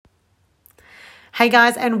Hey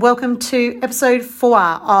guys, and welcome to episode 4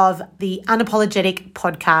 of the Unapologetic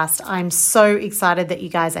podcast. I'm so excited that you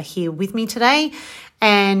guys are here with me today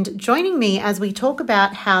and joining me as we talk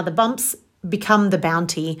about how the bumps become the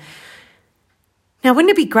bounty. Now,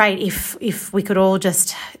 wouldn't it be great if we could all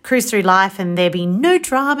just cruise through life and there be no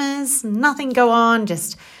dramas, nothing go on,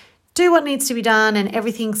 just do what needs to be done and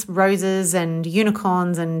everything's roses and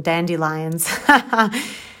unicorns and dandelions.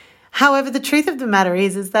 However, the truth of the matter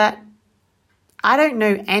is that I don't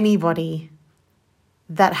know anybody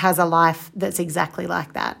that has a life that's exactly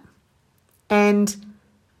like that. And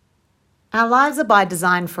our lives are by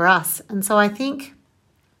design for us. And so I think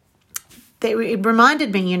that it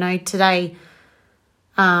reminded me, today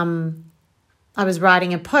I was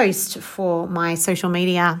writing a post for my social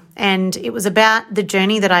media and it was about the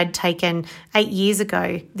journey that I'd taken 8 years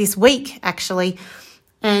ago, this week actually,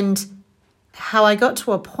 and how I got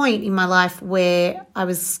to a point in my life where I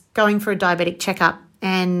was going for a diabetic checkup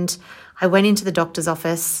and I went into the doctor's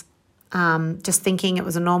office just thinking it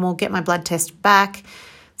was a normal, get my blood test back,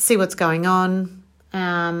 see what's going on,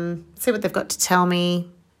 see what they've got to tell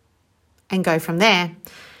me and go from there.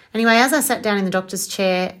 Anyway, as I sat down in the doctor's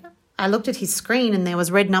chair, I looked at his screen and there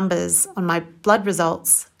was red numbers on my blood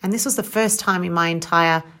results, and this was the first time in my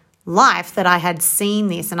entire life that I had seen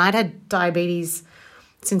this, and I'd had diabetes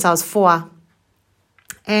since I was 4.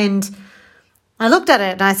 And I looked at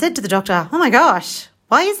it and I said to the doctor, oh my gosh,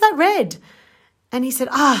 why is that red? And he said,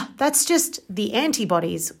 that's just the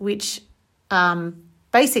antibodies, which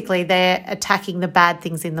basically they're attacking the bad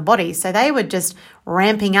things in the body. So they were just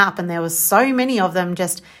ramping up and there was so many of them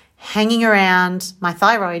just hanging around my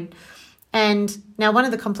thyroid. And now one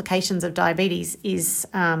of the complications of diabetes is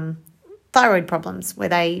thyroid problems where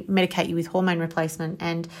they medicate you with hormone replacement.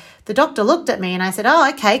 And the doctor looked at me and I said, oh,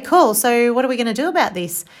 okay, cool. So what are we going to do about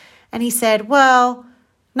this? And he said, well,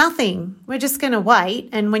 nothing. We're just going to wait.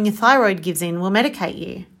 And when your thyroid gives in, we'll medicate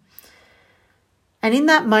you. And in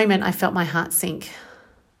that moment, I felt my heart sink.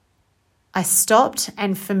 I stopped.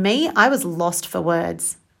 And for me, I was lost for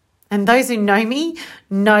words. And those who know me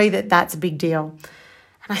know that that's a big deal.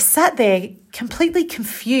 And I sat there completely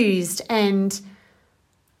confused and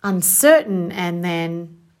uncertain and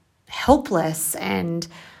then helpless and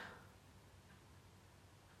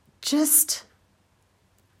just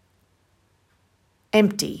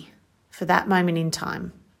empty for that moment in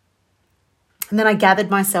time. And then I gathered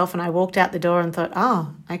myself and I walked out the door and thought,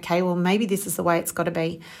 oh, okay, well, maybe this is the way it's got to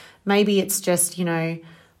be. Maybe it's just,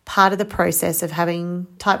 part of the process of having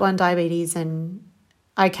type 1 diabetes. And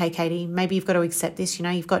okay, Katie, maybe you've got to accept this.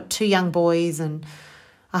 You've got 2 young boys and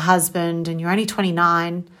a husband and you're only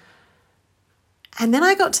 29. And then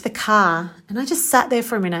I got to the car and I just sat there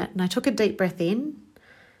for a minute and I took a deep breath in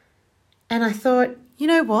and I thought, you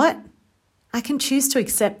know what? I can choose to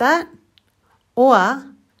accept that or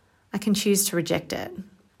I can choose to reject it.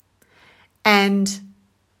 And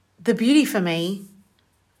the beauty for me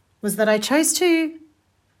was that I chose to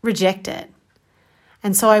reject it.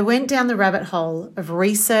 And so I went down the rabbit hole of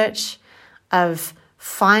research, of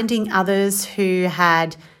finding others who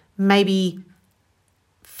had maybe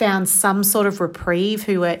found some sort of reprieve,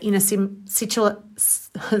 who were in a similar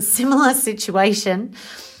situation.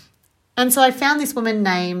 And so I found this woman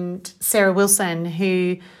named Sarah Wilson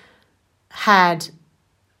who had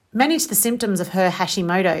managed the symptoms of her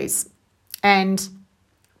Hashimoto's. And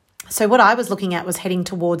so what I was looking at was heading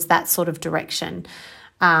towards that sort of direction.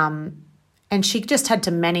 And she just had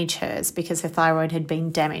to manage hers because her thyroid had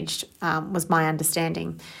been damaged, was my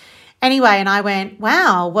understanding. Anyway, and I went,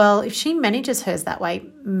 wow, well, if she manages hers that way,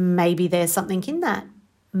 maybe there's something in that.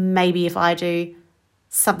 Maybe if I do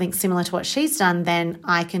something similar to what she's done, then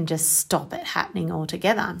I can just stop it happening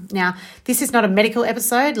altogether. Now, this is not a medical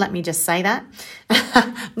episode. Let me just say that.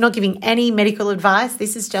 I'm not giving any medical advice.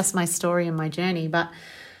 This is just my story and my journey. But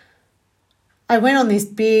I went on this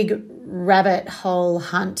big rabbit hole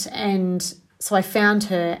hunt, and so I found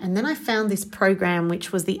her, and then I found this program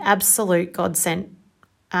which was the absolute godsend,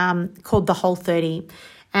 called the Whole30,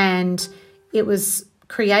 and it was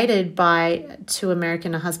created by 2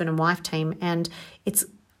 American, a husband and wife team, and it's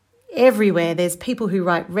everywhere. There's people who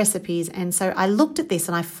write recipes, and so I looked at this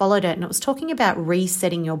and I followed it, and it was talking about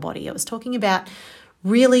resetting your body. It was talking about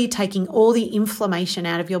really taking all the inflammation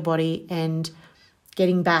out of your body and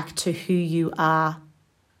getting back to who you are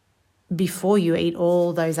before you eat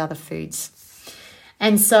all those other foods.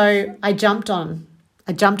 And so I jumped on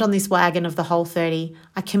this wagon of the Whole30.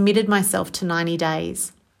 I committed myself to 90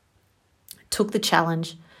 days, took the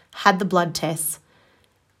challenge, had the blood tests,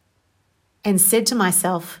 and said to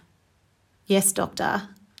myself, yes, doctor,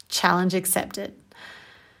 challenge accepted.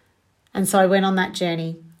 And so I went on that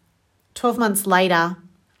journey. 12 months later,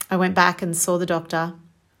 I went back and saw the doctor,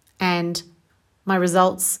 and my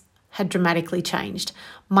results had dramatically changed.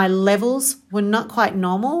 My levels were not quite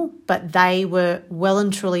normal, but they were well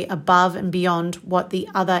and truly above and beyond what the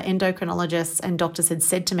other endocrinologists and doctors had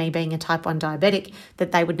said to me, being a type 1 diabetic,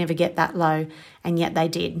 that they would never get that low, and yet they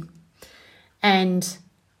did. And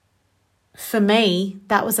for me,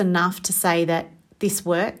 that was enough to say that this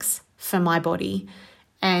works for my body,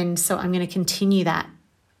 and so I'm going to continue that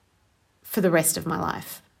for the rest of my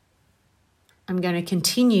life. I'm going to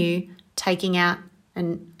continue taking out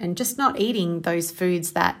and just not eating those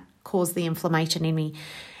foods that cause the inflammation in me.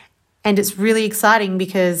 And it's really exciting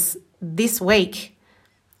because this week,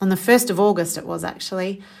 on the 1st of August it was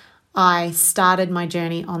actually, I started my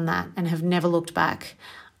journey on that and have never looked back.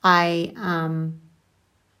 I am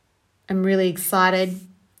really excited.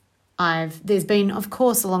 There's been, of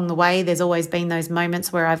course, along the way, there's always been those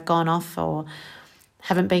moments where I've gone off or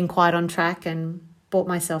haven't been quite on track and brought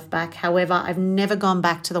myself back. However, I've never gone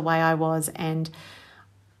back to the way I was, and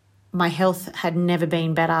my health had never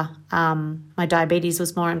been better. My diabetes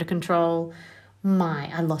was more under control.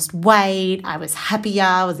 I lost weight. I was happier.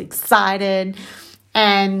 I was excited.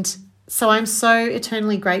 And so I'm so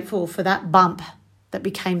eternally grateful for that bump that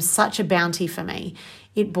became such a bounty for me.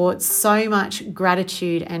 It brought so much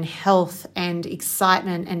gratitude and health and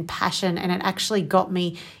excitement and passion, and it actually got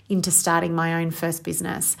me into starting my own first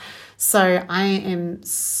business. So I am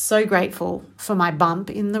so grateful for my bump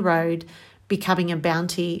in the road becoming a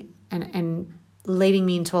bounty and leading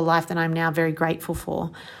me into a life that I'm now very grateful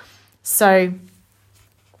for. So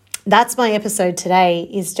that's my episode today,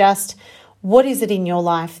 is just what is it in your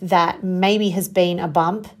life that maybe has been a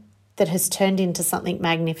bump that has turned into something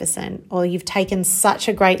magnificent, or you've taken such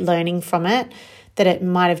a great learning from it that it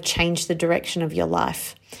might have changed the direction of your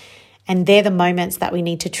life. And they're the moments that we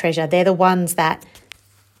need to treasure. They're the ones that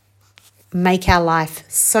make our life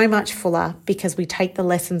so much fuller, because we take the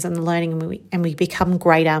lessons and the learning and we become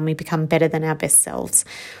greater and we become better than our best selves.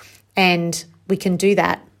 And we can do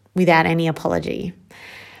that without any apology.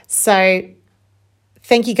 So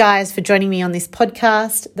thank you guys for joining me on this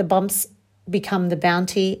podcast, The Bumps Become the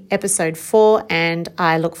Bounty, episode 4, and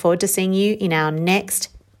I look forward to seeing you in our next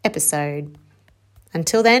episode.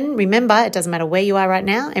 Until then, remember, it doesn't matter where you are right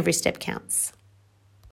now, every step counts.